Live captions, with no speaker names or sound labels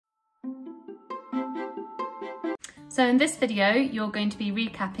So in this video, you're going to be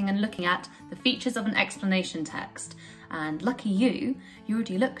recapping and looking at the features of an explanation text. And lucky you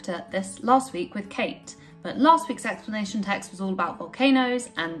already looked at this last week with Kate. But last week's explanation text was all about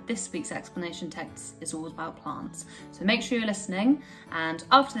volcanoes, and this week's explanation text is all about plants. So make sure you're listening, and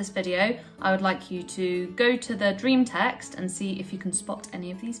after this video, I would like you to go to the dream text and see if you can spot any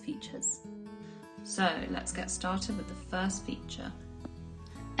of these features. So let's get started with the first feature.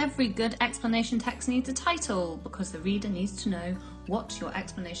 Every good explanation text needs a title because the reader needs to know what your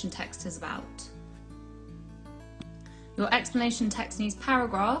explanation text is about. Your explanation text needs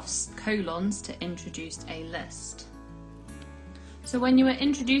paragraphs, colons, to introduce a list. So when you are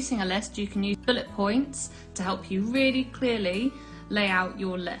introducing a list, you can use bullet points to help you really clearly lay out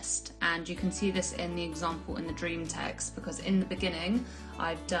your list. And you can see this in the example in the dream text, because in the beginning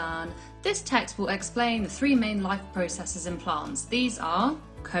I've done, this text will explain the three main life processes in plants. These are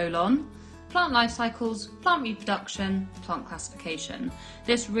colon, plant life cycles, plant reproduction, plant classification.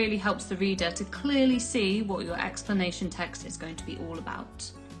 This really helps the reader to clearly see what your explanation text is going to be all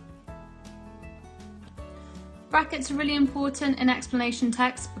about. Brackets are really important in explanation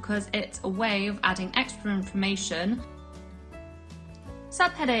text because it's a way of adding extra information.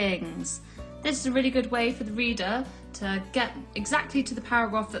 Subheadings. This is a really good way for the reader to get exactly to the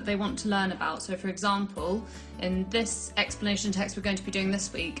paragraph that they want to learn about. So for example, in this explanation text we're going to be doing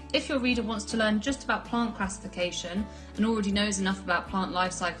this week, if your reader wants to learn just about plant classification and already knows enough about plant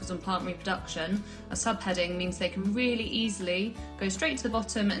life cycles and plant reproduction, a subheading means they can really easily go straight to the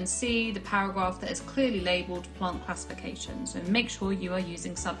bottom and see the paragraph that is clearly labelled plant classification. So make sure you are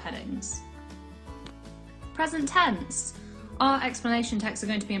using subheadings. Present tense. Our explanation texts are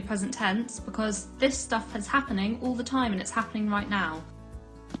going to be in present tense because this stuff is happening all the time and it's happening right now.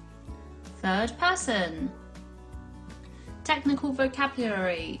 Third person. Technical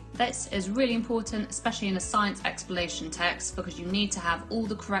vocabulary. This is really important, especially in a science explanation text, because you need to have all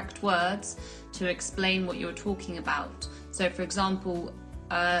the correct words to explain what you're talking about. So for example,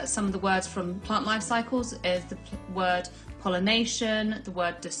 some of the words from plant life cycles is the word pollination, the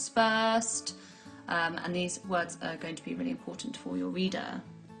word dispersed, and these words are going to be really important for your reader.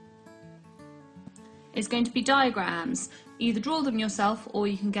 It's going to be diagrams. Either draw them yourself or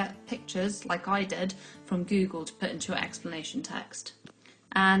you can get pictures, like I did, from Google to put into your explanation text.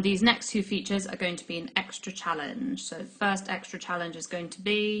 And these next two features are going to be an extra challenge. So the first extra challenge is going to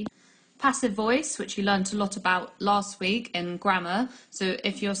be passive voice, which you learnt a lot about last week in grammar. So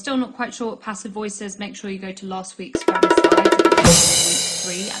if you're still not quite sure what passive voice is, make sure you go to last week's grammar slides.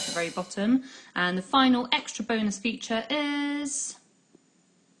 Week 3 at the very bottom. And the final extra bonus feature is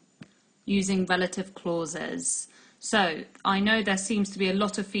using relative clauses. So I know there seems to be a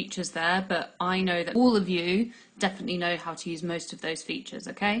lot of features there, but I know that all of you definitely know how to use most of those features,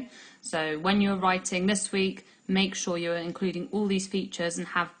 okay? So when you're writing this week, make sure you're including all these features and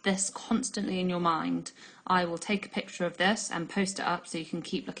have this constantly in your mind. I will take a picture of this and post it up so you can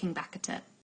keep looking back at it.